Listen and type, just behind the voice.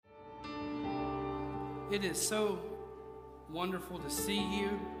It is so wonderful to see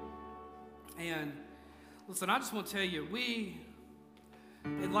you. And listen, I just want to tell you, we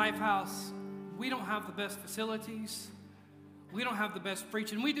at Lifehouse, we don't have the best facilities. We don't have the best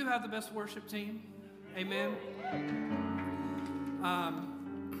preaching. We do have the best worship team. Amen.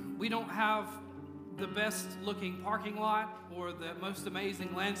 We don't have the best looking parking lot or the most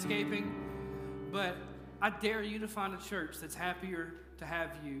amazing landscaping. But I dare you to find a church that's happier to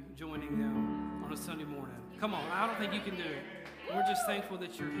have you joining them on a Sunday morning. Come on, I don't think you can do it. We're just thankful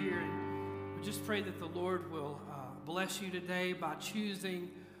that you're here. And we just pray that the Lord will bless you today by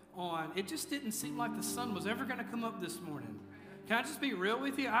choosing on. It just didn't seem like the sun was ever going to come up this morning. Can I just be real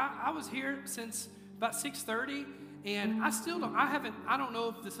with you? I was here since about 6:30, and I don't know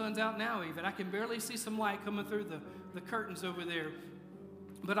if the sun's out now even. I can barely see some light coming through the curtains over there.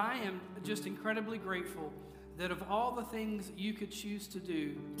 But I am just incredibly grateful that of all the things you could choose to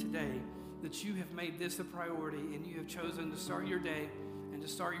do today, that you have made this a priority and you have chosen to start your day and to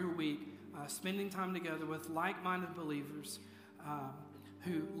start your week spending time together with like-minded believers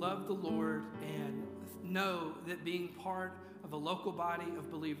who love the Lord and know that being part of a local body of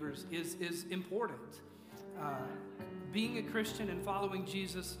believers is important. Being a Christian and following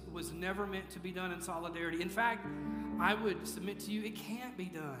Jesus was never meant to be done in solidarity. In fact, I would submit to you, it can't be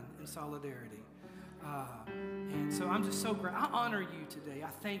done in solidarity. And so I'm just so grateful. I honor you today. I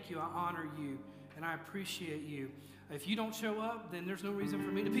thank you. I honor you. And I appreciate you. If you don't show up, then there's no reason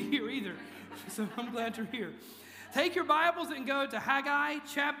for me to be here either. So I'm glad you're here. Take your Bibles and go to Haggai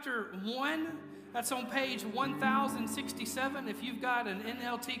chapter 1. That's on page 1067. If you've got an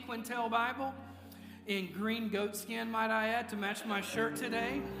NLT Quintel Bible in green goat skin, might I add, to match my shirt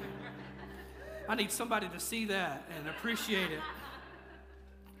today. I need somebody to see that and appreciate it.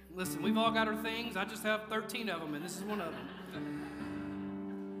 Listen, we've all got our things. I just have 13 of them, and this is one of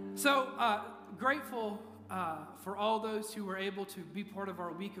them. So grateful for all those who were able to be part of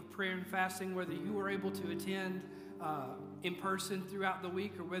our week of prayer and fasting, whether you were able to attend in person throughout the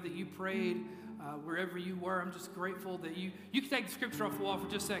week or whether you prayed wherever you were. I'm just grateful that you can take the scripture off the wall for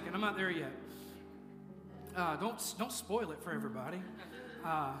just a second. I'm not there yet. Don't spoil it for everybody.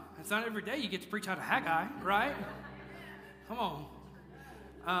 It's not every day you get to preach out of Haggai, right? Come on.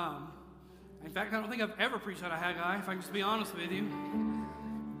 In fact, I don't think I've ever preached out of Haggai, if I can just be honest with you.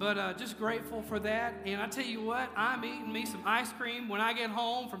 But just grateful for that. And I tell you what, I'm eating me some ice cream when I get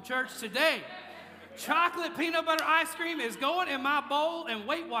home from church today. Chocolate peanut butter ice cream is going in my bowl, and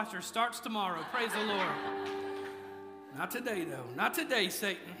Weight Watchers starts tomorrow. Praise the Lord. Not today, though. Not today,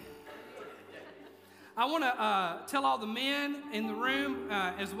 Satan. I want to tell all the men in the room,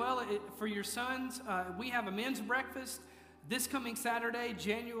 as well for your sons, we have a men's breakfast this coming Saturday,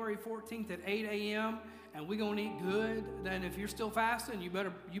 January 14th at 8 a.m., and we're going to eat good. Then if you're still fasting, you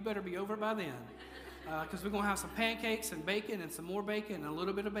better be over by then, because we're going to have some pancakes and bacon and some more bacon and a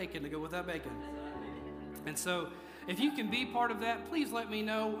little bit of bacon to go with that bacon. And so if you can be part of that, please let me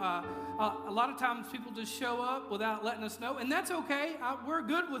know. A lot of times people just show up without letting us know, and that's okay. We're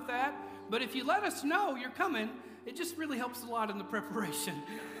good with that. But if you let us know you're coming, it just really helps a lot in the preparation.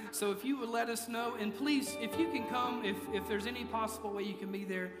 So if you would let us know, and please, if you can come, if there's any possible way you can be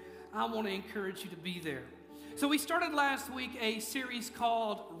there, I want to encourage you to be there. So we started last week a series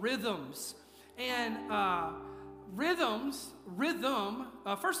called Rhythms. And rhythm,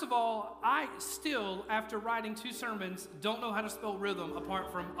 first of all, I still, after writing 2 sermons, don't know how to spell rhythm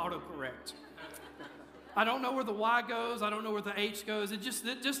apart from autocorrect. I don't know where the Y goes. I don't know where the H goes. It just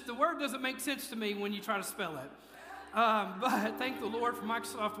the word doesn't make sense to me when you try to spell it. But thank the Lord for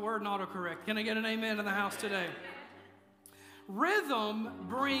Microsoft Word and autocorrect. Can I get an amen in the house today? Rhythm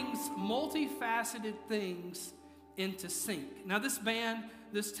brings multifaceted things into sync. Now, this band,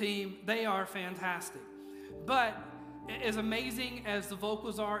 this team, they are fantastic. But as amazing as the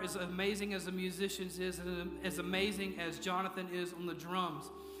vocals are, as amazing as the musicians is, and as amazing as Jonathan is on the drums,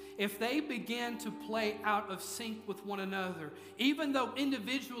 if they begin to play out of sync with one another, even though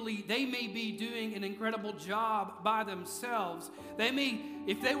individually they may be doing an incredible job by themselves,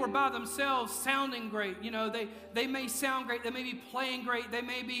 if they were by themselves sounding great, they may sound great, they may be playing great, they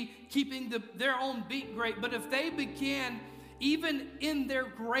may be keeping their own beat great, but if they begin, even in their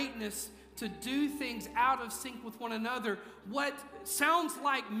greatness, to do things out of sync with one another, what sounds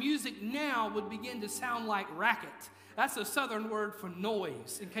like music now would begin to sound like racket. That's a southern word for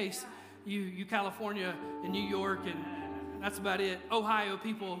noise, in case you California and New York, and that's about it. Ohio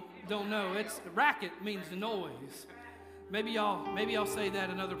people don't know. Racket means noise. Maybe y'all say that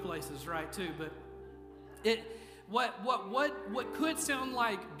in other places, right, too. But what could sound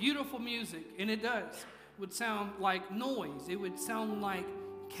like beautiful music, and it does, would sound like noise. It would sound like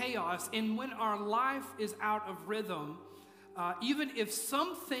chaos. And when our life is out of rhythm, even if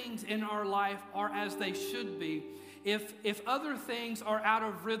some things in our life are as they should be, if other things are out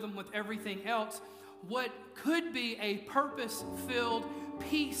of rhythm with everything else, what could be a purpose-filled,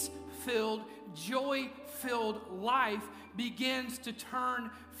 peace-filled, joy-filled life begins to turn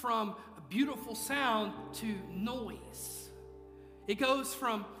from a beautiful sound to noise. It goes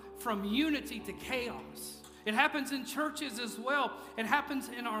from unity to chaos. It happens in churches as well. It happens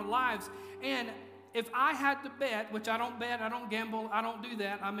in our lives. And if I had to bet, which I don't bet, I don't gamble, I don't do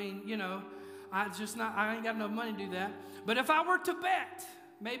that. I mean, you know, I ain't got enough money to do that. But if I were to bet,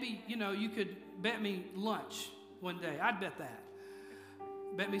 maybe, you know, you could bet me lunch one day. I'd bet that.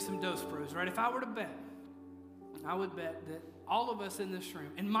 Bet me some Dos Pros, right? If I were to bet, I would bet that all of us in this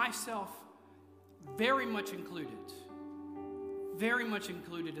room, and myself very much included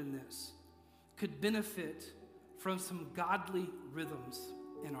in this, could benefit from some godly rhythms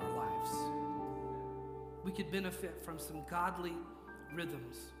in our lives. We could benefit from some godly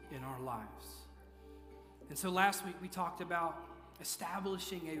rhythms in our lives. And so last week we talked about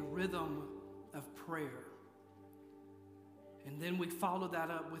establishing a rhythm of prayer. And then we followed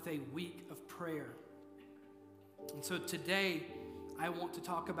that up with a week of prayer. And so today I want to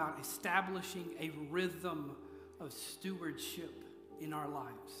talk about establishing a rhythm of stewardship in our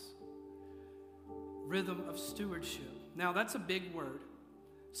lives. Rhythm of stewardship. Now that's a big word.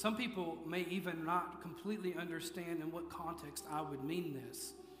 Some people may even not completely understand in what context I would mean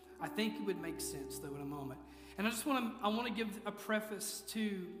this. I think it would make sense though in a moment. And I want to give a preface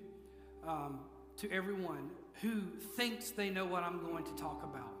to everyone who thinks they know what I'm going to talk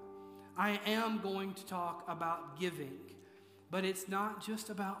about. I am going to talk about giving, but it's not just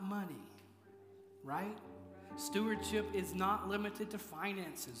about money, right? Stewardship is not limited to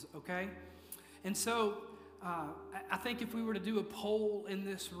finances, okay? And so I think if we were to do a poll in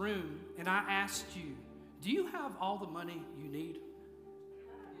this room and I asked you, do you have all the money you need?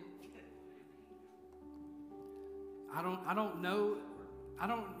 I don't know.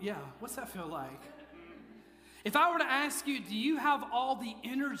 What's that feel like? If I were to ask you, do you have all the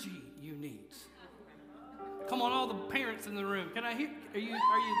energy you need? Come on, all the parents in the room. Can I hear? Are you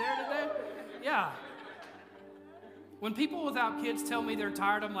there today? Yeah. When people without kids tell me they're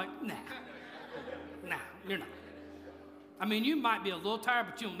tired, I'm like, nah, you're not. I mean, you might be a little tired,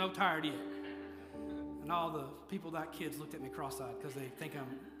 but you don't know tired yet. And all the people without kids looked at me cross-eyed because they think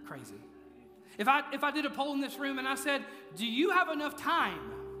I'm crazy. If I did a poll in this room and I said, do you have enough time?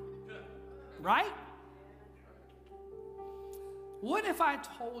 Right? What if I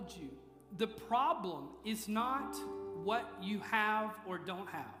told you the problem is not what you have or don't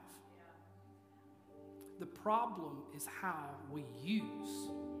have? The problem is how we use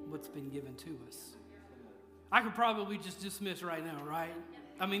what's been given to us. I could probably just dismiss right now, right?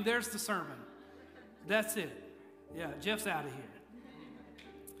 I mean, there's the sermon. That's it. Yeah, Jeff's out of here.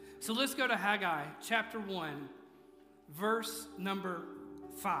 So let's go to Haggai chapter 1, verse number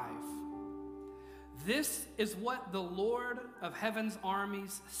 5. This is what the Lord of heaven's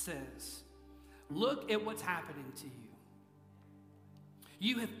armies says. Look at what's happening to you.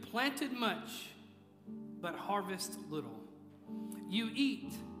 You have planted much, but harvest little. You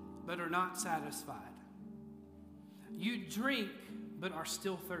eat, but are not satisfied. You drink, but are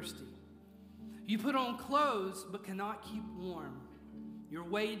still thirsty. You put on clothes, but cannot keep warm. Your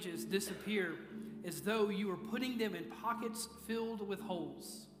wages disappear as though you were putting them in pockets filled with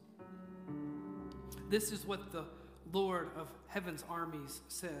holes. This is what the Lord of heaven's armies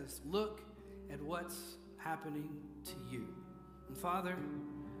says. Look at what's happening to you. And Father,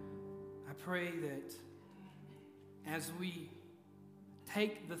 I pray that as we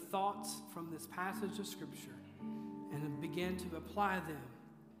take the thoughts from this passage of Scripture and begin to apply them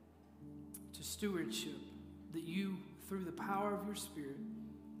to stewardship, that you, through the power of your Spirit,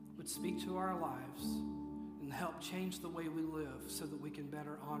 would speak to our lives and help change the way we live so that we can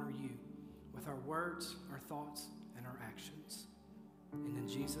better honor you with our words, our thoughts, and our actions. And in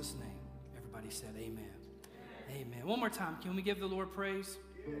Jesus' name, everybody said amen. Amen. One more time, can we give the Lord praise?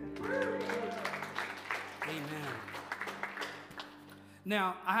 Amen.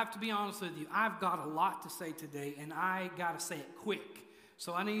 Now, I have to be honest with you. I've got a lot to say today, and I got to say it quick.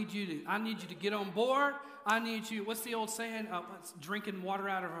 So I need you to get on board. I need you, what's the old saying? Drinking water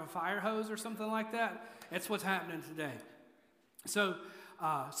out of a fire hose or something like that. That's what's happening today. So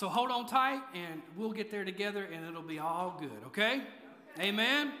hold on tight, and we'll get there together, and it'll be all good, okay?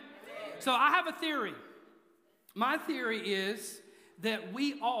 Amen? So I have a theory. My theory is that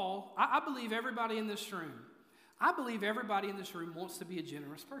we all, I believe everybody in this room, wants to be a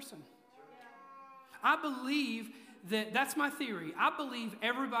generous person. I believe that that's my theory. I believe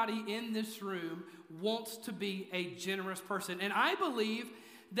everybody in this room wants to be a generous person. And I believe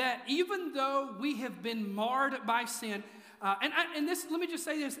that even though we have been marred by sin, let me just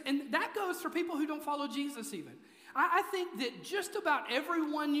say this, and that goes for people who don't follow Jesus even. I think that just about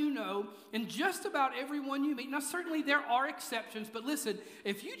everyone you know and just about everyone you meet, now certainly there are exceptions, but listen,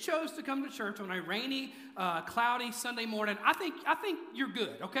 if you chose to come to church on a rainy, cloudy Sunday morning, I think you're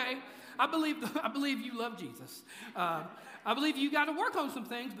good, okay? I believe you love Jesus. I believe you got to work on some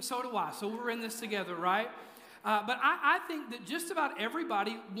things, but so do I. So we're in this together, right? But I think that just about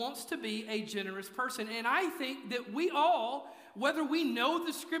everybody wants to be a generous person. And I think that we all, whether we know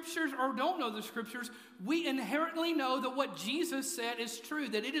the scriptures or don't know the scriptures, we inherently know that what Jesus said is true,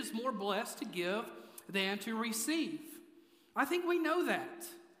 that it is more blessed to give than to receive. I think we know that.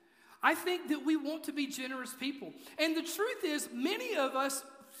 I think that we want to be generous people. And the truth is, many of us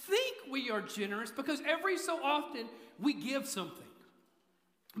think we are generous because every so often we give something.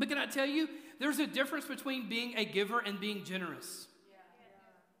 But can I tell you, there's a difference between being a giver and being generous.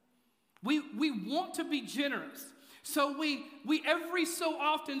 We want to be generous. So we every so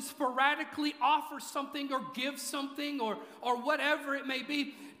often sporadically offer something or give something or whatever it may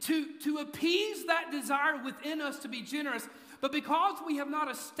be to appease that desire within us to be generous. But because we have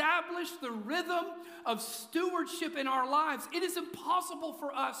not established the rhythm of stewardship in our lives, it is impossible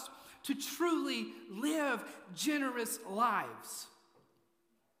for us to truly live generous lives.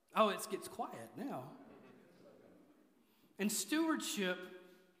 Oh, it gets quiet now. And stewardship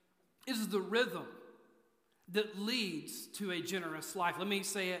is the rhythm that leads to a generous life. Let me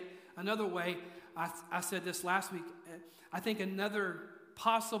say it another way. I said this last week. I think another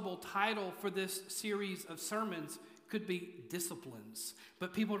possible title for this series of sermons could be disciplines.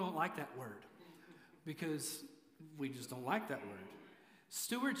 But people don't like that word because we just don't like that word.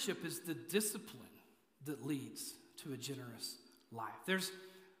 Stewardship is the discipline that leads to a generous life. There's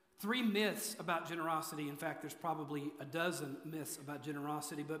 3 myths about generosity. In fact, there's probably a dozen myths about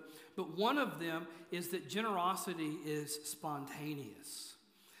generosity, but one of them is that generosity is spontaneous.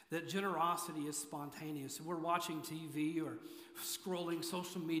 That generosity is spontaneous. We're watching TV or scrolling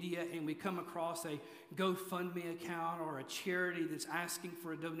social media and we come across a GoFundMe account or a charity that's asking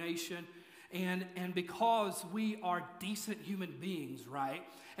for a donation. And because we are decent human beings, right?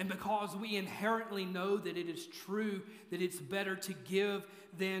 And because we inherently know that it is true, that it's better to give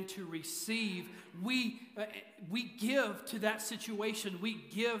than to receive, we give to that situation, we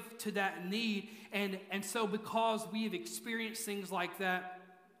give to that need. And so because we have experienced things like that,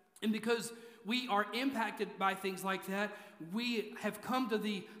 and because we are impacted by things like that, we have come to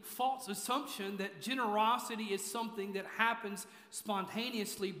the false assumption that generosity is something that happens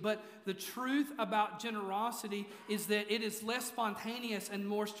spontaneously. But the truth about generosity is that it is less spontaneous and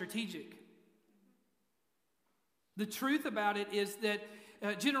more strategic. The truth about it is that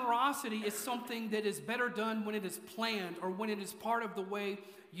generosity is something that is better done when it is planned or when it is part of the way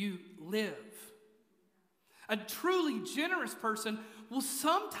you live. A truly generous person will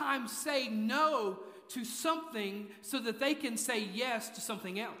sometimes say no to something so that they can say yes to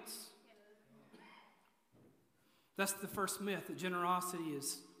something else. That's the first myth, that generosity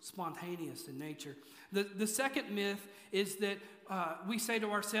is spontaneous in nature. The second myth is that we say to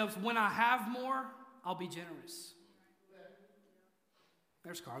ourselves, when I have more, I'll be generous.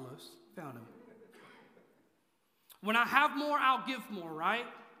 There's Carlos, found him. When I have more, I'll give more, right?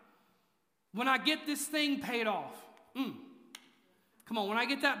 When I get this thing paid off, come on, when I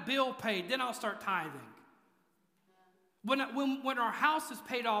get that bill paid, then I'll start tithing. When our house is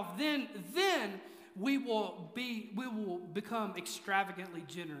paid off, then we will become extravagantly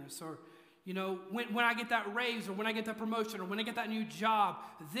generous. Or, you know, when I get that raise, or when I get that promotion, or when I get that new job,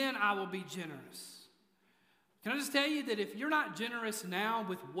 then I will be generous. Can I just tell you that if you're not generous now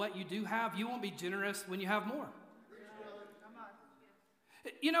with what you do have, you won't be generous when you have more.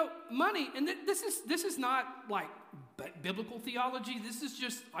 You know, money, and this is not like biblical theology. This is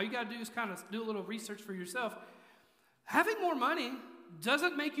just, all you got to do is kind of do a little research for yourself. Having more money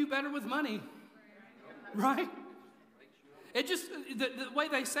doesn't make you better with money, right? It just, the way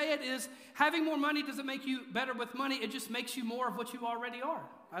they say it is, having more money doesn't make you better with money. It just makes you more of what you already are.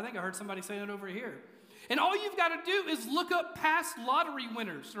 I think I heard somebody say it over here. And all you've got to do is look up past lottery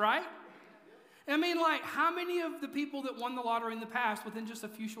winners, right? I mean, like, how many of the people that won the lottery in the past within just a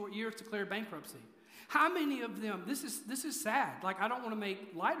few short years declared bankruptcy? How many of them, this is sad, like, I don't want to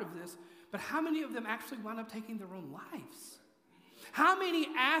make light of this, but how many of them actually wound up taking their own lives? How many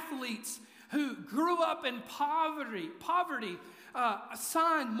athletes who grew up in poverty,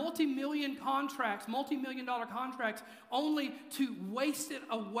 signed multi-million dollar contracts, only to waste it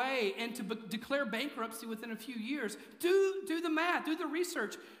away and to declare bankruptcy within a few years. Do the math, do the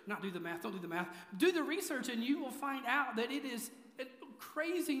research. Not do the math, don't do the math. Do the research and you will find out that it is a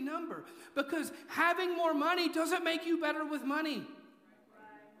crazy number, because having more money doesn't make you better with money.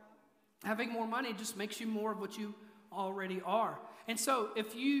 Having more money just makes you more of what you already are. And so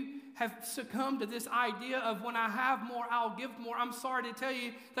if you have succumbed to this idea of when I have more, I'll give more, I'm sorry to tell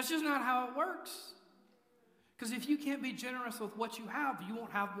you, that's just not how it works. Because if you can't be generous with what you have, you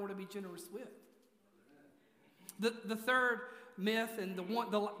won't have more to be generous with. The third myth, and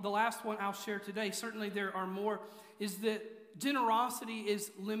the last one I'll share today, certainly there are more, is that generosity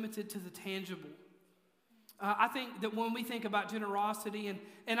is limited to the tangible. I think that when we think about generosity,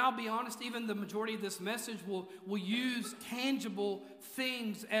 and I'll be honest, even the majority of this message will use tangible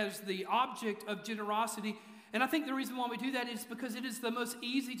things as the object of generosity. And I think the reason why we do that is because it is the most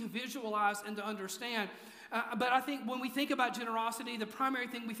easy to visualize and to understand. But I think when we think about generosity, the primary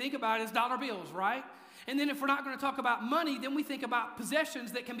thing we think about is dollar bills, right? And then if we're not going to talk about money, then we think about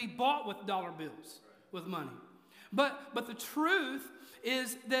possessions that can be bought with dollar bills, with money. But the truth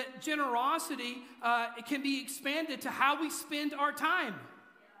is that generosity it can be expanded to how we spend our time,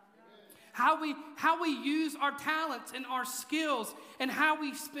 how we use our talents and our skills, and how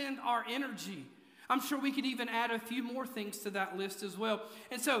we spend our energy. I'm sure we could even add a few more things to that list as well.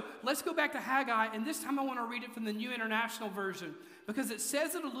 And so let's go back to Haggai, and this time I want to read it from the New International Version, because it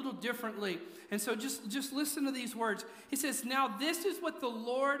says it a little differently. And so just listen to these words. He says, "Now this is what the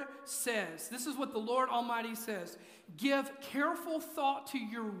Lord says. This is what the Lord Almighty says. Give careful thought to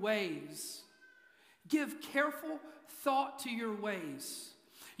your ways. Give careful thought to your ways.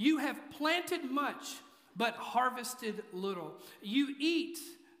 You have planted much, but harvested little. You eat,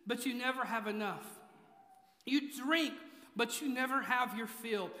 but you never have enough. You drink, but you never have your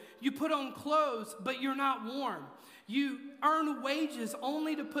fill. You put on clothes, but you're not warm. You earn wages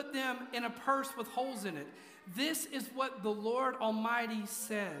only to put them in a purse with holes in it. This is what the Lord Almighty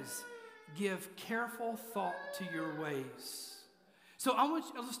says. Give careful thought to your ways." So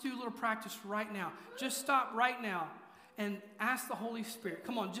let's do a little practice right now. Just stop right now and ask the Holy Spirit.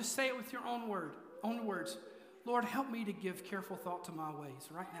 Come on, just say it with your own words. Lord, help me to give careful thought to my ways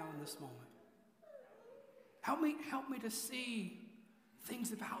right now in this moment. Help me to see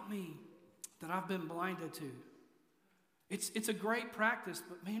things about me that I've been blinded to. It's a great practice,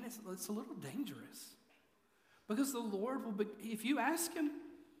 but man, it's a little dangerous. Because the Lord will if you ask him,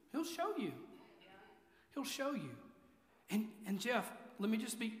 he'll show you. He'll show you. And Jeff, let me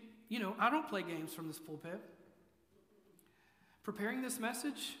just be, I don't play games from this pulpit. Preparing this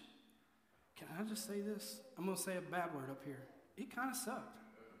message, can I just say this? I'm going to say a bad word up here. It kind of sucked.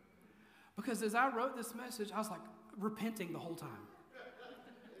 Because as I wrote this message, I was like repenting the whole time.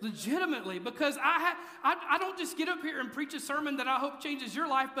 Legitimately, because I don't just get up here and preach a sermon that I hope changes your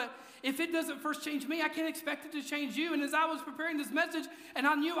life, but if it doesn't first change me, I can't expect it to change you. And as I was preparing this message, and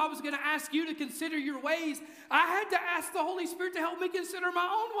I knew I was going to ask you to consider your ways, I had to ask the Holy Spirit to help me consider my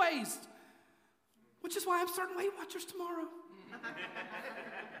own ways, which is why I'm starting Weight Watchers tomorrow.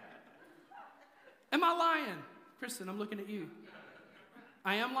 Am I lying? Kristen, I'm looking at you.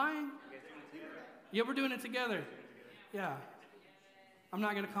 I am lying? Yeah, we're doing it together. Yeah. I'm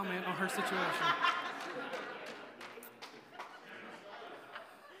not going to comment on her situation.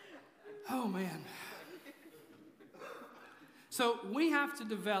 Oh, man. So we have to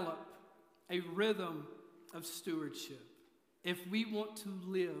develop a rhythm of stewardship if we want to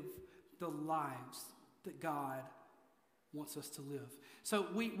live the lives that God wants us to live. So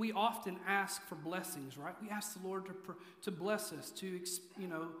we often ask for blessings, right? We ask the Lord to bless us, to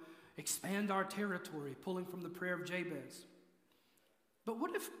expand our territory, pulling from the prayer of Jabez. But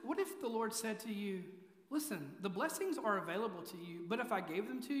what if the Lord said to you, listen, the blessings are available to you, but if I gave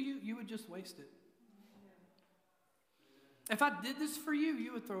them to you, you would just waste it. If I did this for you,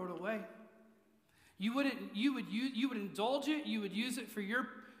 you would throw it away. You would indulge it, you would use it for your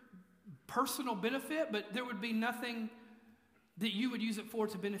personal benefit, but there would be nothing that you would use it for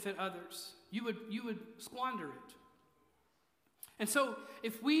to benefit others. You would squander it. And so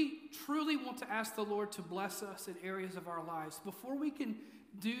if we truly want to ask the Lord to bless us in areas of our lives, before we can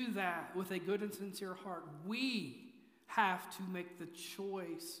do that with a good and sincere heart, we have to make the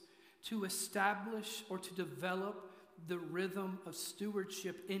choice to establish or to develop the rhythm of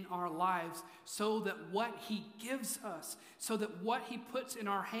stewardship in our lives, so that what he gives us, so that what he puts in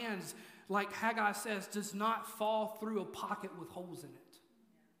our hands, like Haggai says, does not fall through a pocket with holes in it,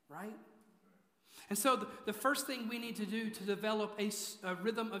 right? And so the first thing we need to do to develop a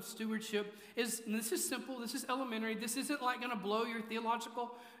rhythm of stewardship is, and this is simple, this is elementary, this isn't like going to blow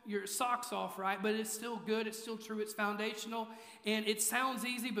your socks off, right? But it's still good, it's still true, it's foundational, and it sounds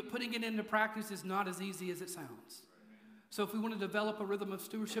easy, but putting it into practice is not as easy as it sounds. So if we want to develop a rhythm of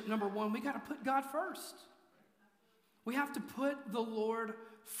stewardship, number one, we got to put God first. We have to put the Lord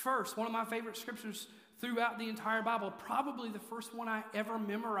first. One of my favorite scriptures throughout the entire Bible, probably the first one I ever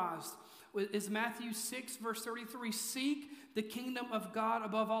memorized, is Matthew 6, verse 33. Seek the kingdom of God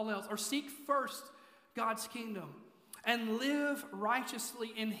above all else, or seek first God's kingdom and live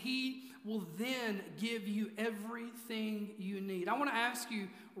righteously, and he will then give you everything you need. I want to ask you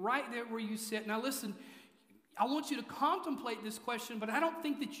right there where you sit. Now listen, I want you to contemplate this question, but I don't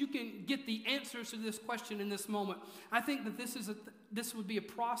think that you can get the answers to this question in this moment. I think that this would be a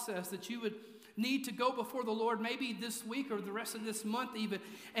process that you would need to go before the Lord maybe this week or the rest of this month even,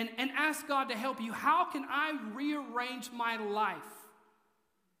 and ask God to help you. How can I rearrange my life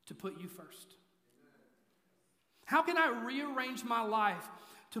to put you first? How can I rearrange my life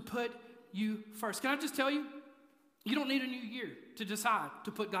to put you first? Can I just tell you, you don't need a new year to decide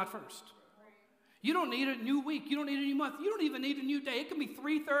to put God first. You don't need a new week. You don't need a new month. You don't even need a new day. It can be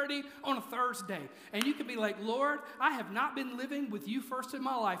 3:30 on a Thursday. And you can be like, Lord, I have not been living with you first in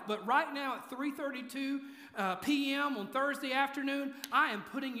my life. But right now at 3:32 p.m. on Thursday afternoon, I am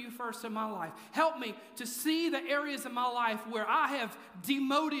putting you first in my life. Help me to see the areas of my life where I have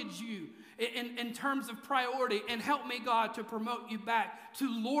demoted you in terms of priority. And help me, God, to promote you back to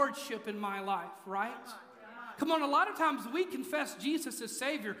lordship in my life, right? Come on, a lot of times we confess Jesus as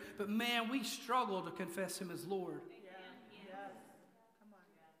Savior, but man, we struggle to confess him as Lord.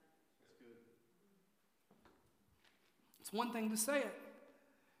 It's one thing to say it.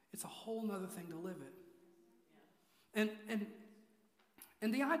 It's a whole nother thing to live it.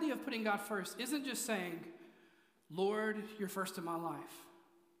 And the idea of putting God first isn't just saying, Lord, you're first in my life.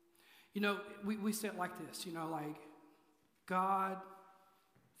 You know, we say it like this, you know, like God,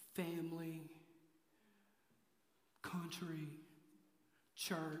 family, country,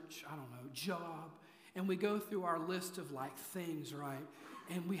 church, I don't know, job, and we go through our list of like things, right?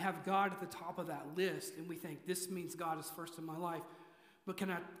 And we have God at the top of that list, and we think this means God is first in my life. But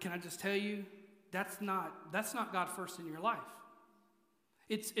can I just tell you, that's not God first in your life.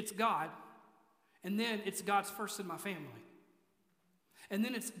 It's God, and then it's God's first in my family, and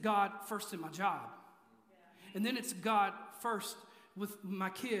then it's God first in my job, and then it's God first with my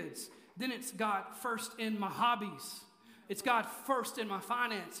kids. Then it's God first in my hobbies. It's God first in my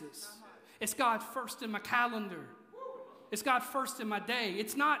finances. It's God first in my calendar. It's God first in my day.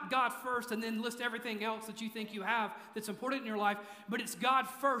 It's not God first and then list everything else that you think you have that's important in your life, but it's God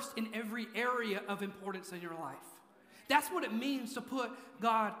first in every area of importance in your life. That's what it means to put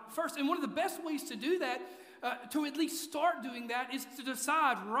God first. And one of the best ways to do that, to at least start doing that, is to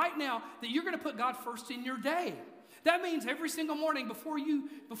decide right now that you're going to put God first in your day. That means every single morning before you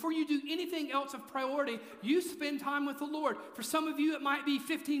do anything else of priority, you spend time with the Lord. For some of you, it might be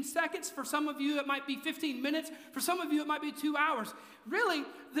 15 seconds. For some of you, it might be 15 minutes. For some of you, it might be 2 hours. Really,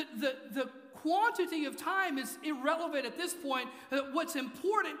 the quantity of time is irrelevant at this point. What's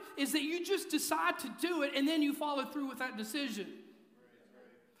important is that you just decide to do it, and then you follow through with that decision.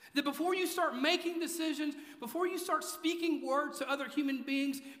 That before you start making decisions, before you start speaking words to other human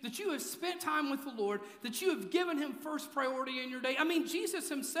beings, that you have spent time with the Lord, that you have given him first priority in your day. I mean, Jesus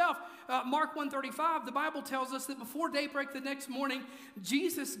himself, Mark 1:35, the Bible tells us that before daybreak the next morning,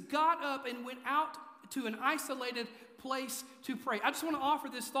 Jesus got up and went out to an isolated place to pray. I just want to offer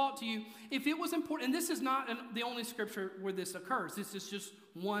this thought to you. If it was important, and this is not the only scripture where this occurs, this is just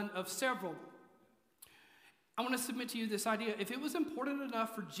one of several. I want to submit to you this idea. If it was important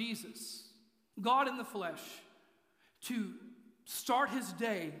enough for Jesus, God in the flesh, to start his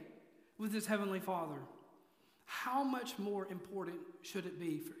day with his heavenly Father, how much more important should it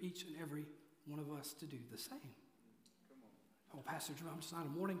be for each and every one of us to do the same? Oh, Pastor Drew, I'm just not a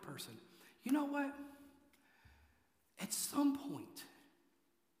morning person. You know what? At some point,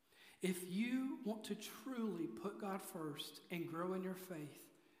 if you want to truly put God first and grow in your faith,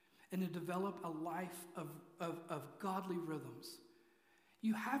 and to develop a life of godly rhythms,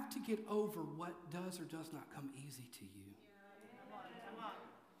 you have to get over what does or does not come easy to you. Come on.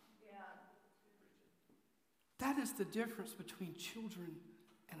 That is the difference between children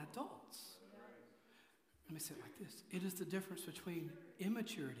and adults. Let me say it like this. It is the difference between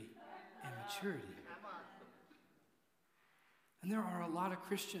immaturity and maturity. And there are a lot of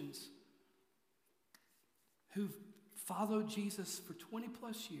Christians who've followed Jesus for 20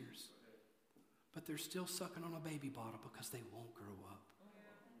 plus years, but they're still sucking on a baby bottle because they won't grow up.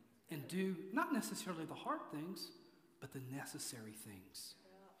 and do not necessarily the hard things, but the necessary things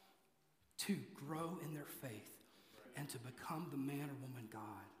to grow in their faith and to become the man or woman God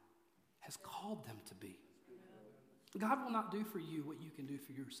has called them to be. God will not do for you what you can do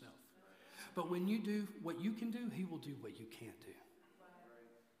for yourself. But when you do what you can do, he will do what you can't do.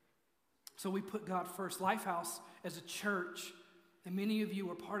 So we put God first. Lifehouse as a church, and many of you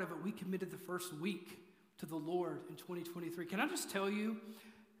are part of it, we committed the first week to the Lord in 2023. Can I just tell you,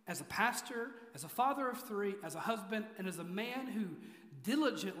 as a pastor, as a father of three, as a husband, and as a man who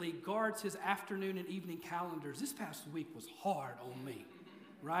diligently guards his afternoon and evening calendars, this past week was hard on me,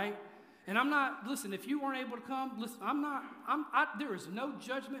 right? And I'm not, listen, if you weren't able to come, listen, there is no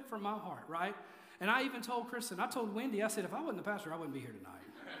judgment from my heart, right? And I even told Kristen, I told Wendy, I said, if I wasn't the pastor, I wouldn't be here tonight.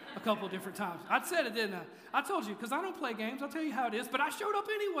 A couple of different times. I said it, didn't I? I told you, because I don't play games. I'll tell you how it is, but I showed up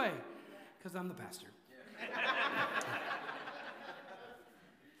anyway, because I'm the pastor.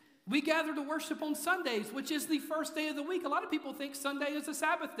 We gather to worship on Sundays, which is the first day of the week. A lot of people think Sunday is the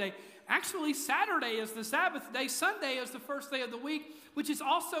Sabbath day. Actually, Saturday is the Sabbath day. Sunday is the first day of the week, which is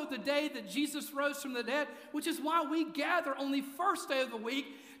also the day that Jesus rose from the dead, which is why we gather on the first day of the week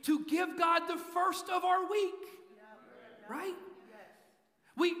to give God the first of our week. Right?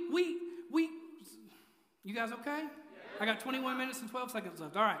 You guys okay? I got 21 minutes and 12 seconds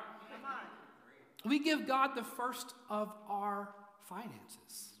left. All right. We give God the first of our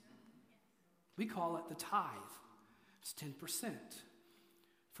finances. We call it the tithe. It's 10%.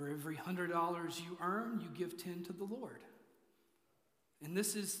 For every $100 you earn, you give 10 to the Lord. And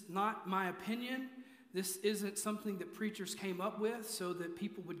this is not my opinion. This isn't something that preachers came up with so that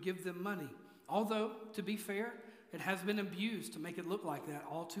people would give them money. Although, to be fair, it has been abused to make it look like that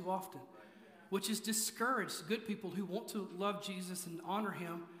all too often, which has discouraged good people who want to love Jesus and honor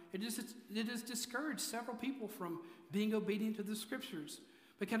him. It has discouraged several people from being obedient to the scriptures.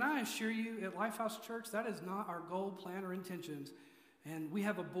 But can I assure you, at Lifehouse Church, that is not our goal, plan, or intentions. And we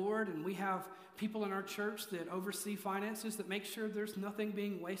have a board, and we have people in our church that oversee finances that make sure there's nothing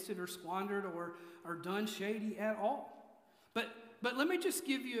being wasted or squandered or done shady at all. But let me just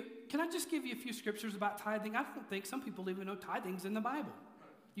give you, can I just give you a few scriptures about tithing? I don't think some people even know tithing's in the Bible.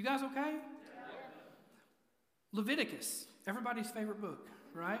 You guys okay? Yeah. Leviticus, everybody's favorite book,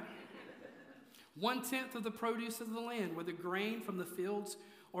 right? 1/10 of the produce of the land, whether grain from the fields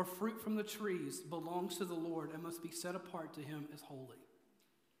or fruit from the trees, belongs to the Lord and must be set apart to him as holy.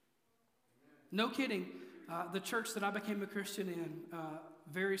 No kidding. The church that I became a Christian in,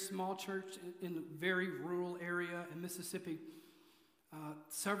 very small church in a very rural area in Mississippi,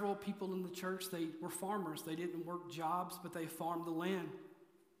 several people in the church, they were farmers. They didn't work jobs, but they farmed the land.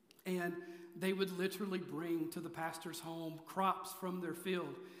 And they would literally bring to the pastor's home crops from their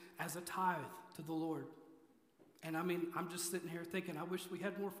field as a tithe to the Lord. And I mean, I'm just sitting here thinking, I wish we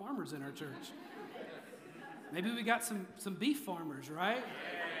had more farmers in our church. Maybe we got some beef farmers, right?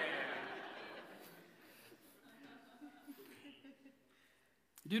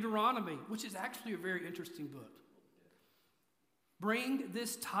 Deuteronomy, which is actually a very interesting book. Bring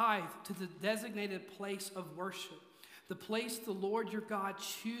this tithe to the designated place of worship, the place the Lord your God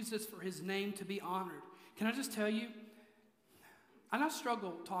chooses for his name to be honored. Can I just tell you, and I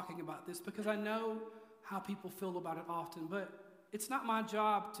struggle talking about this because I know how people feel about it often, but it's not my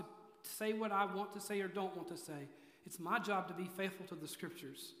job to say what I want to say or don't want to say. It's my job to be faithful to the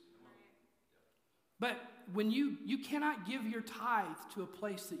scriptures. But when you cannot give your tithe to a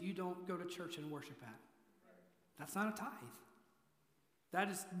place that you don't go to church and worship at. That's not a tithe. That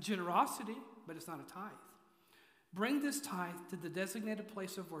is generosity, but it's not a tithe. Bring this tithe to the designated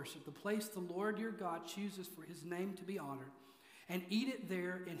place of worship, the place the Lord your God chooses for his name to be honored, and eat it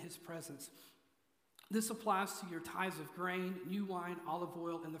there in his presence. This applies to your tithes of grain, new wine, olive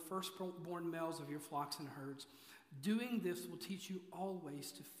oil, and the firstborn males of your flocks and herds. Doing this will teach you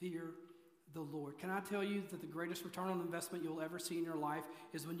always to fear the Lord. Can I tell you that the greatest return on investment you'll ever see in your life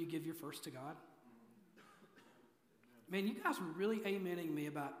is when you give your first to God? Man, you guys were really amening me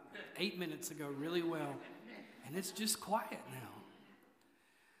about 8 minutes ago really well, and it's just quiet now.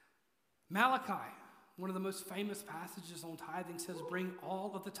 Malachi, one of the most famous passages on tithing, says, bring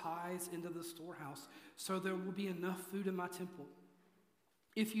all of the tithes into the storehouse, so there will be enough food in my temple.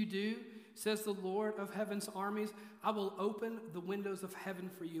 If you do, says the Lord of heaven's armies, I will open the windows of heaven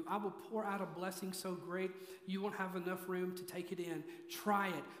for you. I will pour out a blessing so great you won't have enough room to take it in. Try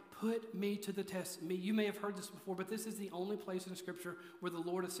it. Put me to the test. You may have heard this before, but this is the only place in Scripture where the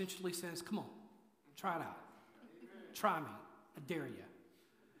Lord essentially says, come on, try it out. Try me. I dare you.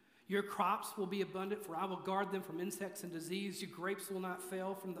 Your crops will be abundant, for I will guard them from insects and disease. Your grapes will not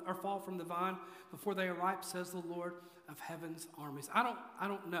fall from the vine before they are ripe, says the Lord of heaven's armies. I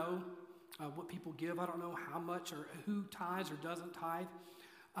don't know what people give. I don't know how much or who tithes or doesn't tithe.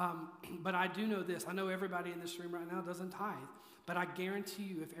 But I do know this. I know everybody in this room right now doesn't tithe. But I guarantee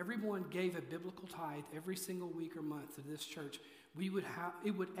you, if everyone gave a biblical tithe every single week or month to this church, it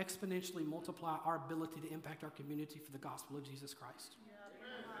would exponentially multiply our ability to impact our community for the gospel of Jesus Christ.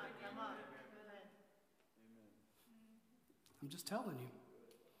 I'm just telling you.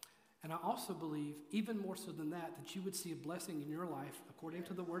 And I also believe, even more so than that you would see a blessing in your life, according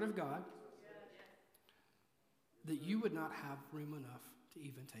to the Word of God, that you would not have room enough to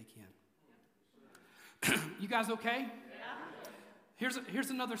even take in. You guys okay? Here's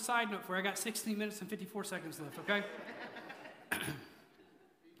another side note for you. I got 16 minutes and 54 seconds left, okay?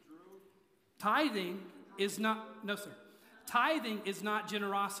 Tithing is not generosity.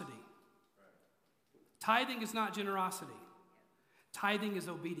 Tithing is not generosity. Tithing is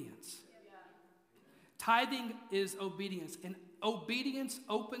obedience. Tithing is obedience, and obedience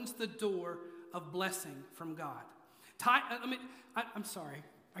opens the door of blessing from God. I'm sorry.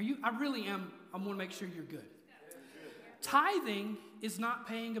 I really am. I want to make sure you're good. Tithing is not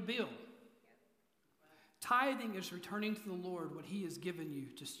paying a bill. Tithing is returning to the Lord what He has given you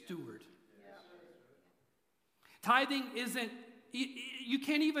to steward. Tithing isn't, you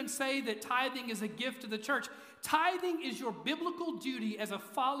can't even say that tithing is a gift to the church. Tithing is your biblical duty as a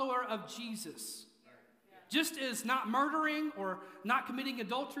follower of Jesus. Just as not murdering or not committing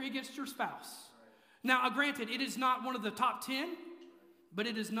adultery against your spouse. Now, granted, it is not one of the top 10, but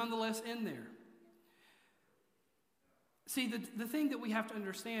it is nonetheless in there. See, the thing that we have to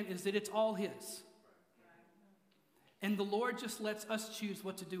understand is that it's all His. And the Lord just lets us choose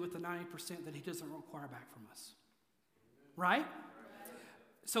what to do with the 90% that He doesn't require back from us. Right?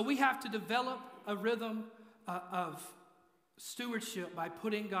 So we have to develop a rhythm of stewardship by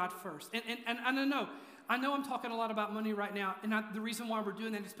putting God first. And I know I'm talking a lot about money right now, and the reason why we're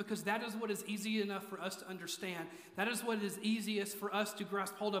doing that is because that is what is easy enough for us to understand. That is what is easiest for us to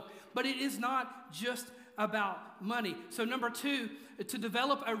grasp hold of. But it is not just about money. So number 2, to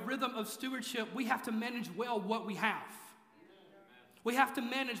develop a rhythm of stewardship, we have to manage well what we have. We have to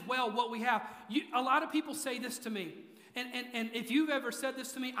manage well what we have. A lot of people say this to me. And if you've ever said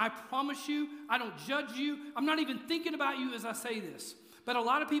this to me, I promise you, I don't judge you. I'm not even thinking about you as I say this. But a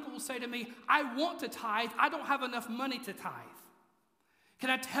lot of people will say to me, I want to tithe. I don't have enough money to tithe. Can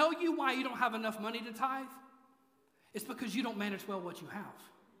I tell you why you don't have enough money to tithe? It's because you don't manage well what you have.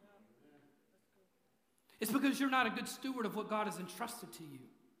 It's because you're not a good steward of what God has entrusted to you.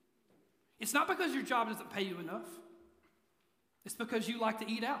 It's not because your job doesn't pay you enough. It's because you like to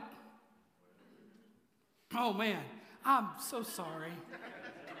eat out. Oh, man. I'm so sorry.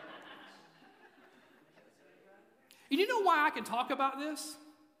 And you know why I can talk about this?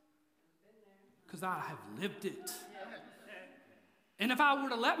 Because I have lived it. And if I were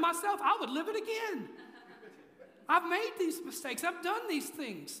to let myself, I would live it again. I've made these mistakes. I've done these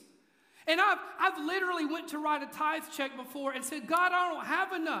things. And I've literally went to write a tithe check before and said, God, I don't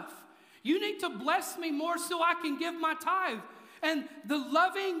have enough. You need to bless me more so I can give my tithe. And the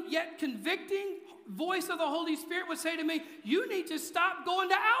loving yet convicting voice of the Holy Spirit would say to me, you need to stop going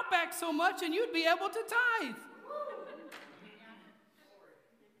to Outback so much and you'd be able to tithe.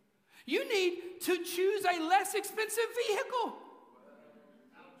 You need to choose a less expensive vehicle.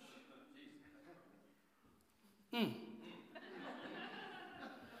 You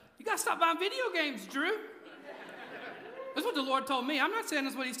got to stop buying video games, Drew. That's what the Lord told me. I'm not saying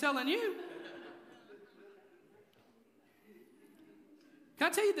that's what He's telling you. Can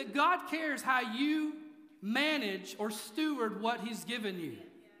I tell you that God cares how you manage or steward what He's given you?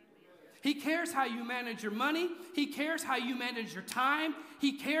 He cares how you manage your money. He cares how you manage your time.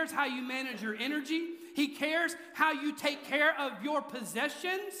 He cares how you manage your energy. He cares how you take care of your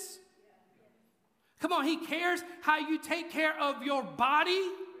possessions. Come on, He cares how you take care of your body.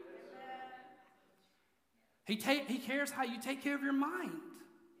 He cares how you take care of your mind.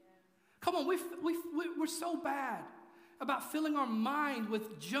 Come on, we're so bad about filling our mind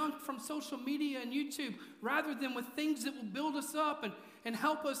with junk from social media and YouTube rather than with things that will build us up and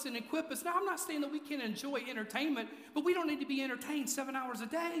help us and equip us. Now, I'm not saying that we can't enjoy entertainment, but we don't need to be entertained 7 hours a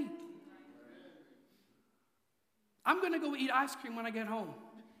day. I'm going to go eat ice cream when I get home.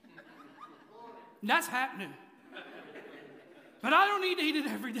 That's happening. But I don't need to eat it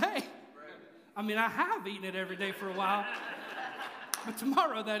every day. I mean, I have eaten it every day for a while, but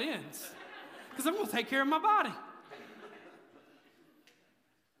tomorrow that ends because I'm going to take care of my body.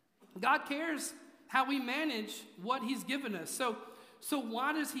 God cares how we manage what He's given us. So So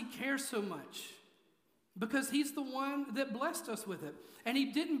why does he care so much? Because he's the one that blessed us with it. And he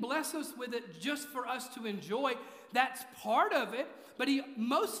didn't bless us with it just for us to enjoy. That's part of it. But he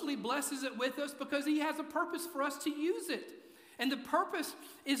mostly blesses it with us because he has a purpose for us to use it. And the purpose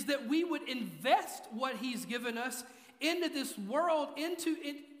is that we would invest what he's given us into this world,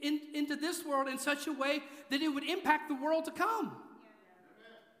 into this world in such a way that it would impact the world to come.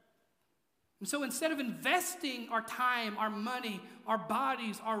 And so instead of investing our time, our money, our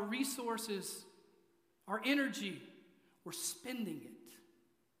bodies, our resources, our energy, we're spending it.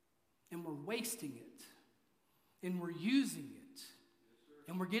 And we're wasting it. And we're using it.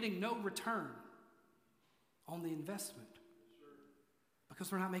 And we're getting no return on the investment.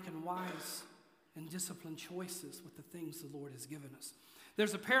 Because we're not making wise and disciplined choices with the things the Lord has given us.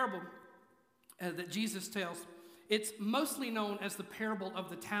 There's a parable that Jesus tells. It's mostly known as the parable of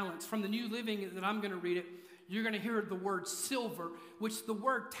the talents. From the New Living that I'm going to read it, you're going to hear the word silver, which the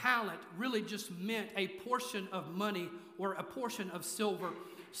word talent really just meant a portion of money or a portion of silver.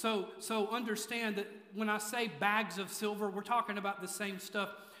 So understand that when I say bags of silver, we're talking about the same stuff.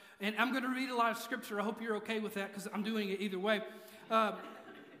 And I'm going to read a lot of scripture. I hope you're okay with that because I'm doing it either way.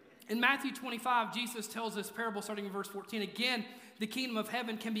 In Matthew 25, Jesus tells this parable starting in verse 14. Again, the kingdom of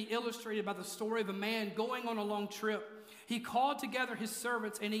heaven can be illustrated by the story of a man going on a long trip. He called together his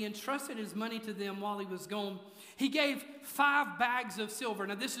servants and he entrusted his money to them while he was gone. He gave 5 bags of silver.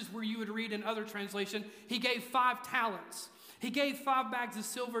 Now this is where you would read in other translation. He gave 5 talents. He gave 5 bags of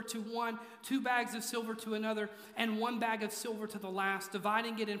silver to one, 2 bags of silver to another, and 1 bag of silver to the last,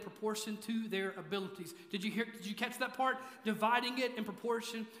 dividing it in proportion to their abilities. Did you catch that part? Dividing it in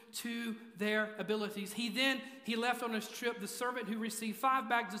proportion to their abilities. He left on his trip. The servant who received 5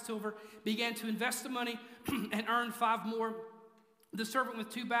 bags of silver began to invest the money and earned 5 more. The servant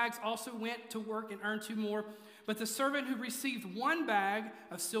with 2 bags also went to work and earned 2 more. But the servant who received 1 bag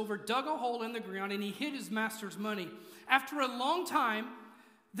of silver dug a hole in the ground and he hid his master's money. After a long time,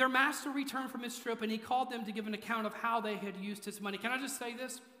 their master returned from his trip and he called them to give an account of how they had used his money. Can I just say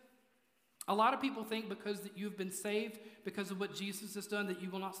this? A lot of people think because that you've been saved, because of what Jesus has done, that you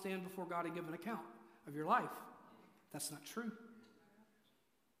will not stand before God and give an account of your life. That's not true.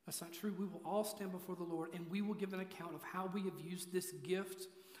 That's not true. We will all stand before the Lord and we will give an account of how we have used this gift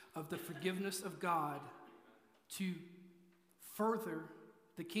of the forgiveness of God to further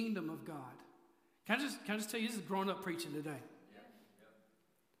the kingdom of God. Can I just tell you, this is grown-up preaching today.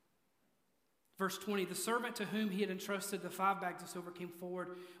 Verse 20, the servant to whom he had entrusted the 5 bags of silver came forward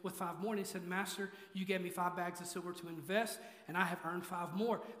with 5 more. And he said, Master, you gave me 5 bags of silver to invest, and I have earned 5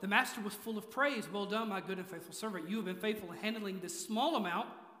 more. The master was full of praise. Well done, my good and faithful servant. You have been faithful in handling this small amount.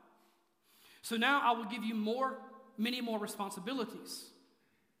 So now I will give you many more responsibilities.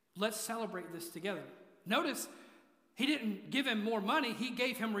 Let's celebrate this together. Notice, he didn't give him more money. He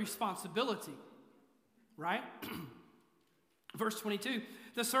gave him responsibility. Right? Verse 22,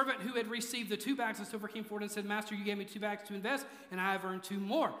 the servant who had received the 2 bags of silver came forward and said, Master, you gave me 2 bags to invest, and I have earned 2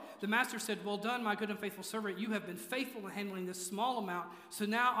 more. The master said, well done, my good and faithful servant. You have been faithful in handling this small amount, so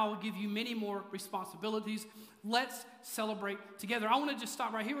now I will give you many more responsibilities. Let's celebrate together. I want to just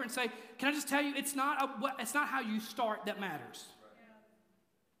stop right here and say, can I just tell you, it's not how you start that matters.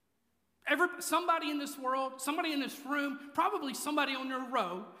 Somebody in this world, somebody in this room, probably somebody on your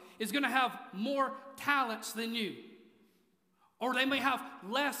row is going to have more talents than you. Or they may have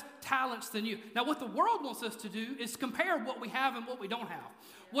less talents than you. Now, what the world wants us to do is compare what we have and what we don't have.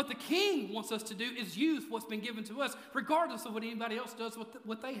 What the king wants us to do is use what's been given to us, regardless of what anybody else does with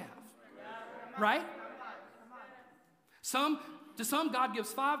what they have. Right? To some, God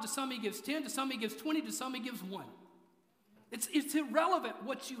gives 5. To some, he gives 10. To some, he gives 20. To some, he gives 1. It's irrelevant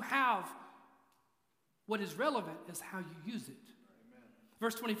what you have. What is relevant is how you use it.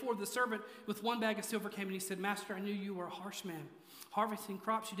 Verse 24, the servant with 1 bag of silver came and he said, Master, I knew you were a harsh man, harvesting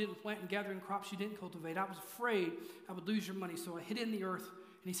crops you didn't plant and gathering crops you didn't cultivate. I was afraid I would lose your money, so I hid it in the earth.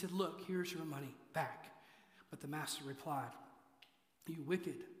 And he said, look, here's your money back. But the master replied, you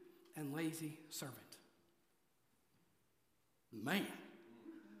wicked and lazy servant. Man,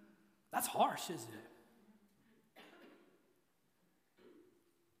 that's harsh, isn't it?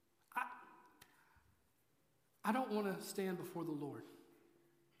 I don't want to stand before the Lord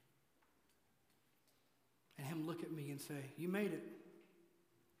and him look at me and say, you made it,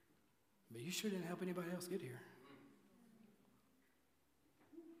 but you sure didn't help anybody else get here.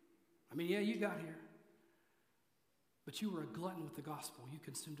 I mean, yeah, you got here, but you were a glutton with the gospel. You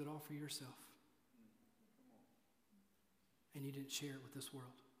consumed it all for yourself, and you didn't share it with this world.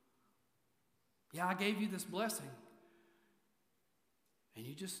 Yeah, I gave you this blessing, and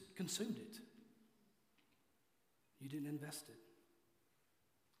you just consumed it. You didn't invest it.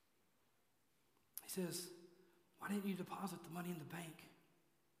 says, why didn't you deposit the money in the bank?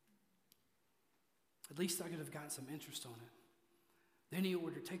 At least I could have gotten some interest on it. Then he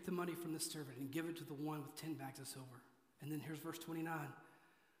ordered, take the money from the servant and give it to the one with 10 bags of silver. And then here's verse 29.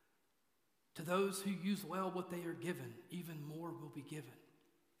 To those who use well what they are given, even more will be given,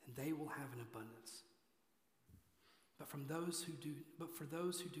 and they will have an abundance. But for those who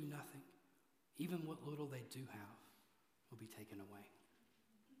do nothing, even what little they do have will be taken away.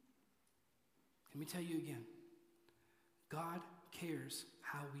 Let me tell you again, God cares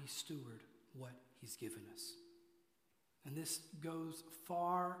how we steward what he's given us. And this goes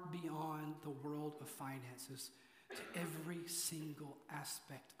far beyond the world of finances to every single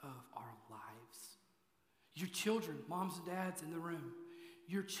aspect of our lives. Your children, moms and dads in the room,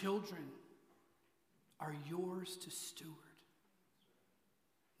 your children are yours to steward.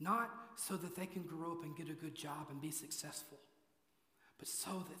 Not so that they can grow up and get a good job and be successful, but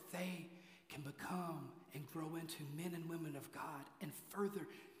so that they can become and grow into men and women of God and further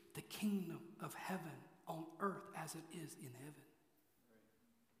the kingdom of heaven on earth as it is in heaven.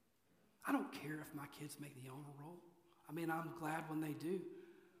 I don't care if my kids make the honor roll. I mean, I'm glad when they do.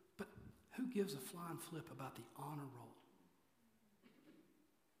 But who gives a flying flip about the honor roll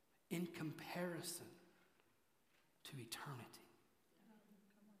in comparison to eternity?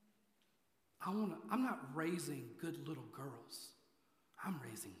 I'm not raising good little girls. I'm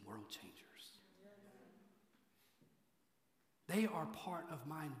raising world changers. They are part of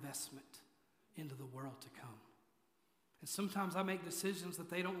my investment into the world to come. And sometimes I make decisions that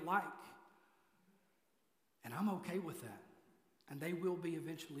they don't like. And I'm okay with that. And they will be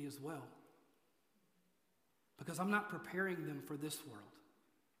eventually as well. Because I'm not preparing them for this world.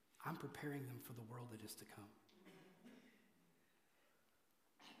 I'm preparing them for the world that is to come.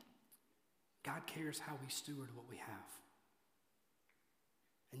 God cares how we steward what we have.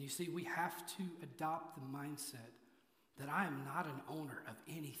 And you see, we have to adopt the mindset that I am not an owner of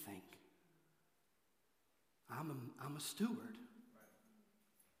anything. I'm a steward.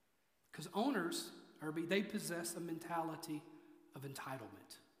 Because owners, they possess a mentality of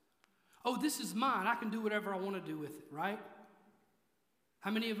entitlement. Oh, this is mine. I can do whatever I want to do with it, right? How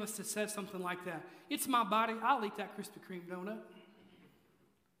many of us have said something like that? It's my body. I'll eat that Krispy Kreme donut.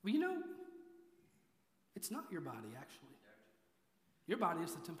 Well, you know, it's not your body, actually. Your body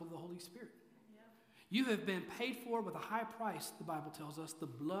is the temple of the Holy Spirit. You have been paid for with a high price, the Bible tells us, the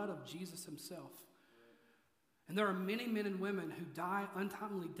blood of Jesus himself. And there are many men and women who die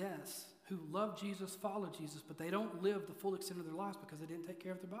untimely deaths, who love Jesus, follow Jesus, but they don't live the full extent of their lives because they didn't take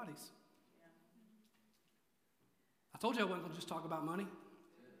care of their bodies. I told you I wasn't going to just talk about money.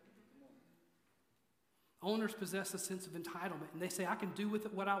 Owners possess a sense of entitlement, and they say, I can do with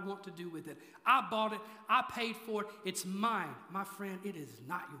it what I want to do with it. I bought it. I paid for it. It's mine. My friend, it is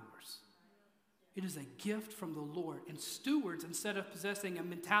not yours. It is a gift from the Lord. And stewards, instead of possessing a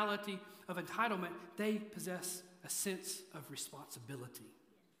mentality of entitlement, they possess a sense of responsibility.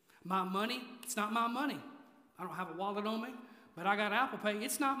 My money, it's not my money. I don't have a wallet on me, but I got Apple Pay.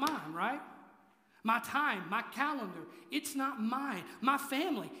 It's not mine, right? My time, my calendar, it's not mine. My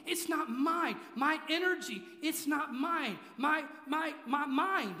family, it's not mine. My energy, it's not mine. My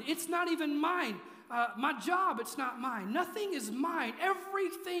mind, it's not even mine. My job, it's not mine. Nothing is mine.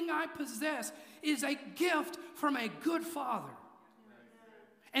 Everything I possess is a gift from a good Father.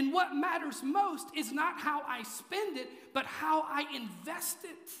 And what matters most is not how I spend it, but how I invest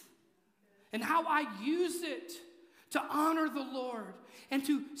it and how I use it to honor the Lord and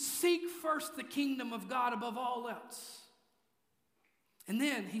to seek first the kingdom of God above all else. And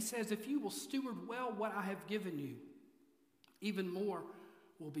then he says, if you will steward well what I have given you, even more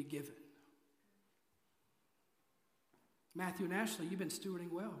will be given. Matthew and Ashley, you've been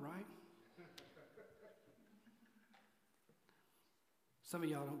stewarding well, right? Some of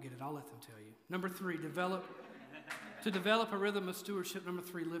y'all don't get it. I'll let them tell you. Number 3, to develop a rhythm of stewardship. Number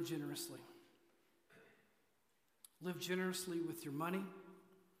 3, live generously. Live generously with your money.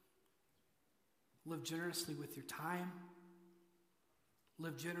 Live generously with your time.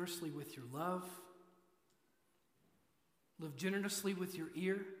 Live generously with your love. Live generously with your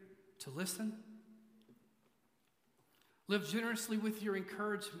ear to listen. Live generously with your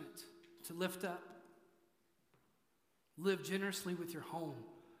encouragement to lift up. Live generously with your home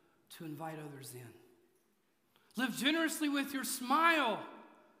to invite others in. Live generously with your smile,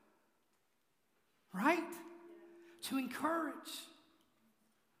 right? To encourage.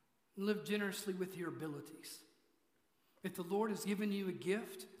 Live generously with your abilities. If the Lord has given you a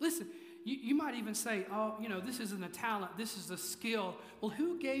gift, listen, you might even say, oh, you know, this isn't a talent, this is a skill. Well,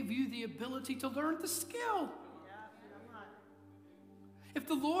 who gave you the ability to learn the skill? If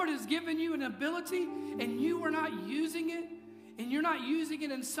the Lord has given you an ability and you are not using it, and you're not using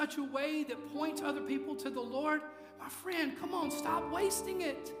it in such a way that points other people to the Lord, my friend, come on, stop wasting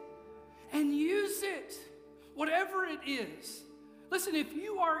it and use it, whatever it is. Listen, if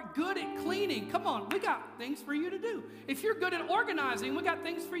you are good at cleaning, come on, we got things for you to do. If you're good at organizing, we got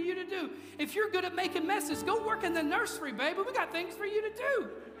things for you to do. If you're good at making messes, go work in the nursery, baby. We got things for you to do.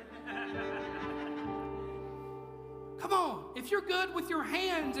 Come on, if you're good with your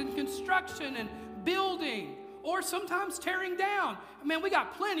hands in construction and building, or sometimes tearing down, man, we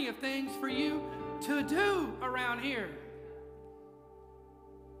got plenty of things for you to do around here.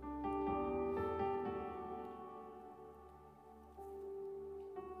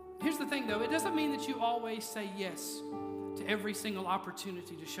 Here's the thing, though. It doesn't mean that you always say yes to every single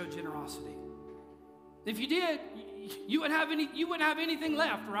opportunity to show generosity. If you did, you wouldn't have anything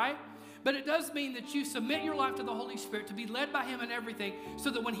left, right? But it does mean that you submit your life to the Holy Spirit to be led by Him in everything, so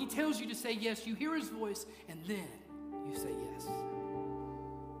that when He tells you to say yes, you hear His voice, and then you say yes.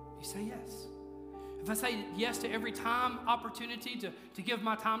 You say yes. If I say yes to every opportunity to give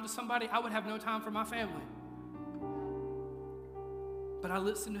my time to somebody, I would have no time for my family. But I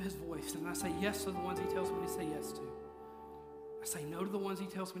listen to His voice, and I say yes to the ones He tells me to say yes to. I say no to the ones He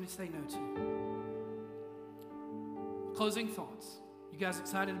tells me to say no to. Closing thoughts. You guys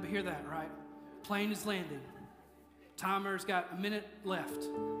excited to hear that, right? Plane is landing. Timer's got a minute left.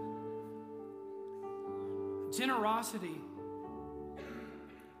 Generosity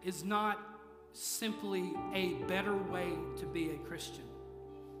is not simply a better way to be a Christian.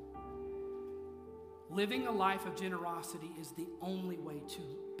 Living a life of generosity is the only way to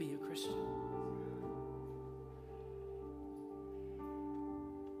be a Christian.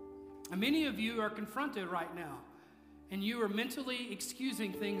 And many of you are confronted right now, and you are mentally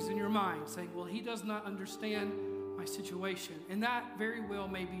excusing things in your mind, saying, well, he does not understand my situation. And that very well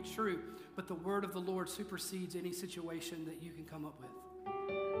may be true, but the word of the Lord supersedes any situation that you can come up with.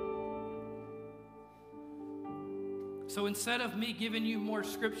 So instead of me giving you more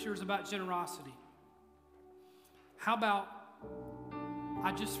scriptures about generosity, how about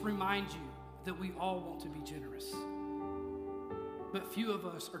I just remind you that we all want to be generous, but few of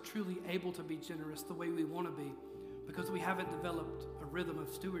us are truly able to be generous the way we want to be, because we haven't developed a rhythm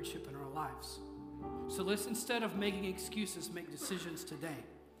of stewardship in our lives. So let's, instead of making excuses, make decisions today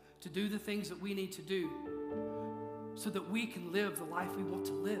to do the things that we need to do so that we can live the life we want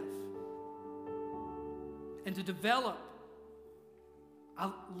to live, and to develop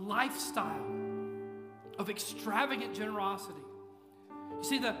a lifestyle of extravagant generosity. You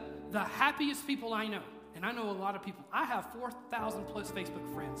see, the happiest people I know, and I know a lot of people. I have 4,000 plus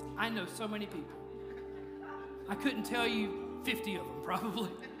Facebook friends. I know so many people. I couldn't tell you 50 of them,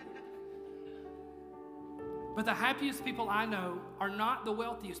 probably. But the happiest people I know are not the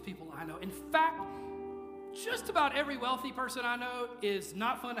wealthiest people I know. In fact, just about every wealthy person I know is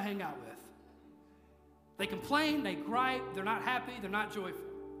not fun to hang out with. They complain, they gripe, they're not happy, they're not joyful.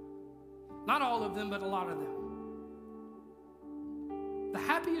 Not all of them, but a lot of them. The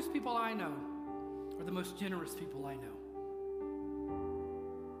happiest people I know are the most generous people I know.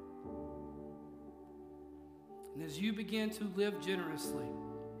 And as you begin to live generously,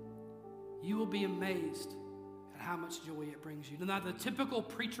 you will be amazed at how much joy it brings you. Now, the typical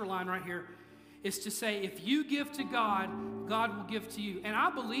preacher line right here is to say, if you give to God, God will give to you. And I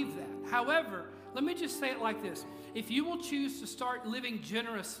believe that. However, let me just say it like this. If you will choose to start living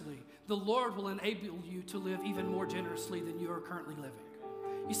generously, the Lord will enable you to live even more generously than you are currently living.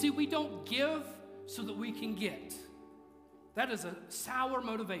 You see, we don't give so that we can get. That is a sour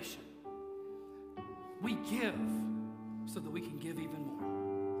motivation. We give so that we can give even more.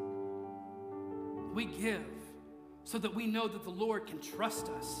 We give so that we know that the Lord can trust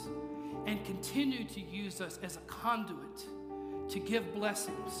us and continue to use us as a conduit to give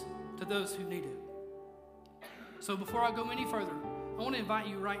blessings to those who need it. So before I go any further, I want to invite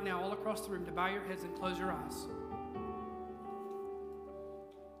you right now all across the room to bow your heads and close your eyes.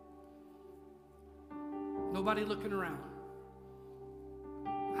 Nobody looking around.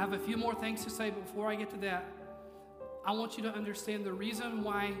 I have a few more things to say, but before I get to that, I want you to understand the reason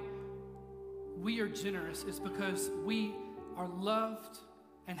why we are generous is because we are loved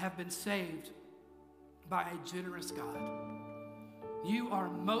and have been saved by a generous God. You are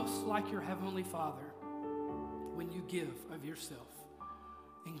most like your Heavenly Father when you give of yourself.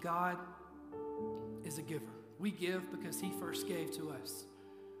 And God is a giver. We give because He first gave to us.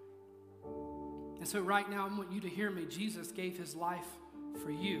 And so right now, I want you to hear me. Jesus gave His life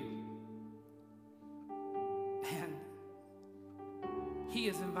for you. And He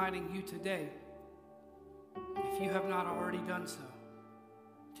is inviting you today, if you have not already done so,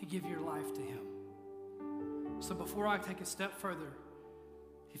 to give your life to him. So before I take a step further,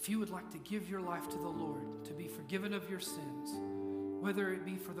 if you would like to give your life to the Lord, to be forgiven of your sins, whether it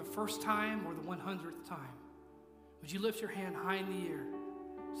be for the first time or the 100th time, would you lift your hand high in the air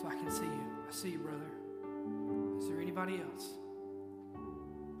so I can see you? I see you, brother. Is there anybody else?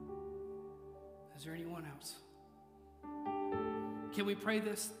 Is there anyone else? Can we pray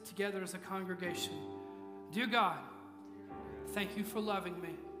this together as a congregation? Dear God, thank you for loving me.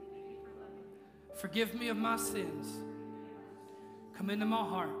 Forgive me of my sins. Come into my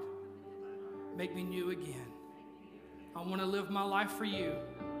heart. Make me new again. I want to live my life for you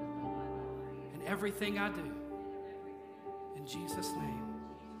in everything I do. In Jesus' name,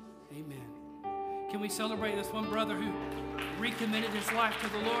 amen. Can we celebrate this one brother who recommitted his life to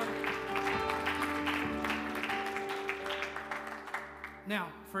the Lord? Now,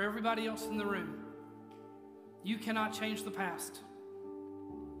 for everybody else in the room, you cannot change the past,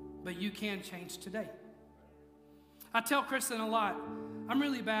 but you can change today. I tell Kristen a lot, I'm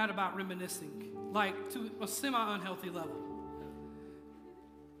really bad about reminiscing, like to a semi-unhealthy level.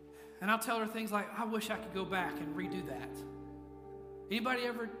 And I'll tell her things like, I wish I could go back and redo that. Anybody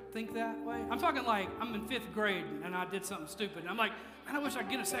ever think that way? I'm talking like I'm in 5th grade and I did something stupid. And I'm like, man, I wish I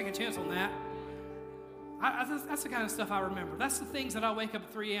could get a second chance on that. That's the kind of stuff I remember. That's the things that I wake up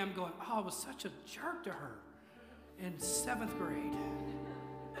at 3 a.m. going, oh, I was such a jerk to her in 7th grade.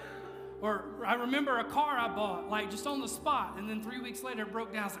 Or I remember a car I bought, like just on the spot, and then 3 weeks later it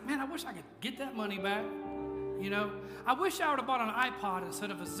broke down. I was like, man, I wish I could get that money back. You know, I wish I would have bought an iPod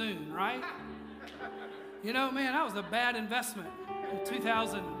instead of a Zune, right? You know, man, that was a bad investment in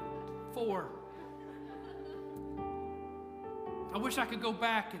 2004. I wish I could go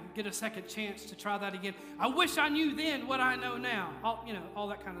back and get a second chance to try that again. I wish I knew then what I know now. All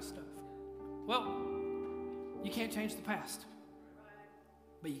that kind of stuff. Well, you can't change the past,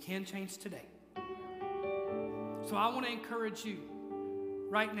 but you can change today. So I want to encourage you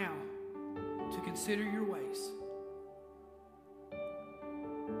right now to consider your ways.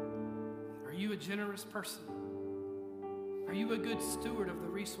 Are you a generous person? Are you a good steward of the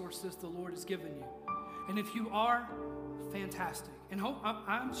resources the Lord has given you? And if you are, fantastic. And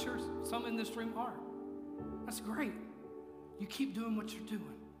I'm sure some in this room are. That's great. You keep doing what you're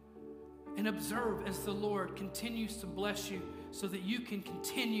doing. And observe as the Lord continues to bless you so that you can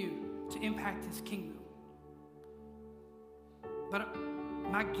continue to impact his kingdom. But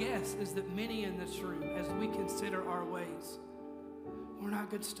my guess is that many in this room, as we consider our ways, we're not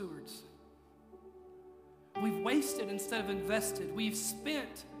good stewards. We've wasted instead of invested. We've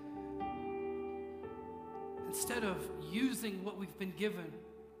spent instead of using what we've been given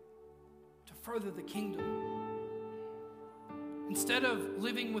to further the kingdom. Instead of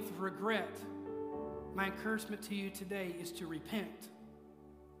living with regret, my encouragement to you today is to repent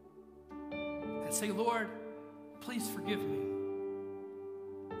and say, Lord, please forgive me.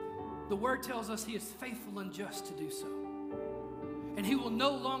 The word tells us he is faithful and just to do so. And he will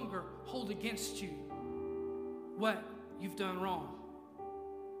no longer hold against you what you've done wrong.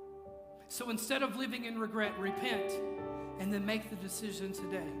 So instead of living in regret, repent and then make the decision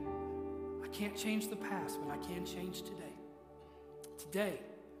today. I can't change the past, but I can change today. Today,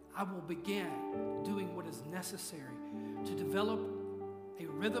 I will begin doing what is necessary to develop a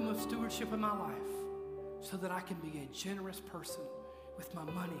rhythm of stewardship in my life so that I can be a generous person with my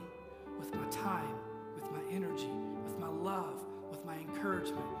money, with my time, with my energy, with my love, with my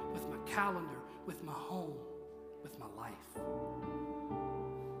encouragement, with my calendar, with my home, with my life.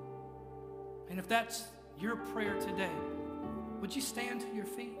 And if that's your prayer today, would you stand to your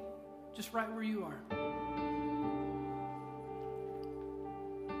feet just right where you are?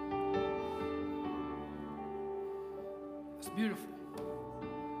 It's beautiful.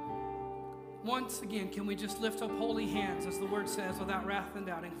 Once again, can we just lift up holy hands, as the word says, without wrath and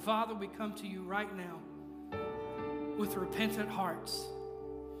doubting? Father, we come to you right now with repentant hearts.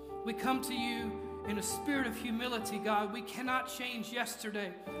 We come to you in a spirit of humility, God. We cannot change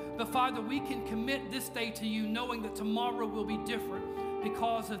yesterday, but Father, we can commit this day to you knowing that tomorrow will be different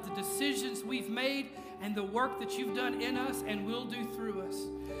because of the decisions we've made and the work that you've done in us and will do through us.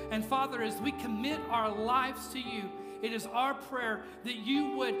 And Father, as we commit our lives to you, it is our prayer that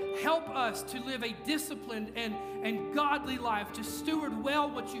you would help us to live a disciplined and godly life, to steward well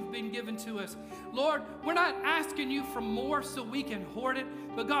what you've been given to us. Lord, we're not asking you for more so we can hoard it,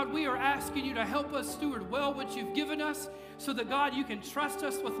 but God, we are asking you to help us steward well what you've given us so that, God, you can trust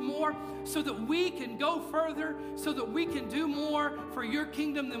us with more, so that we can go further, so that we can do more for your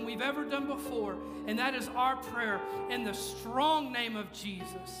kingdom than we've ever done before. And that is our prayer in the strong name of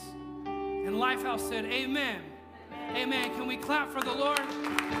Jesus. And Lifehouse said, amen. Amen. Can we clap for the Lord?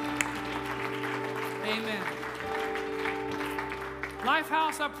 Amen.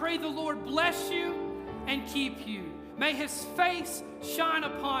 Lifehouse, I pray the Lord bless you and keep you. May his face shine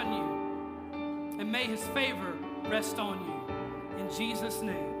upon you, and may his favor rest on you. In Jesus'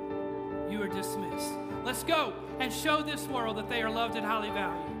 name, you are dismissed. Let's go and show this world that they are loved and highly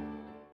valued.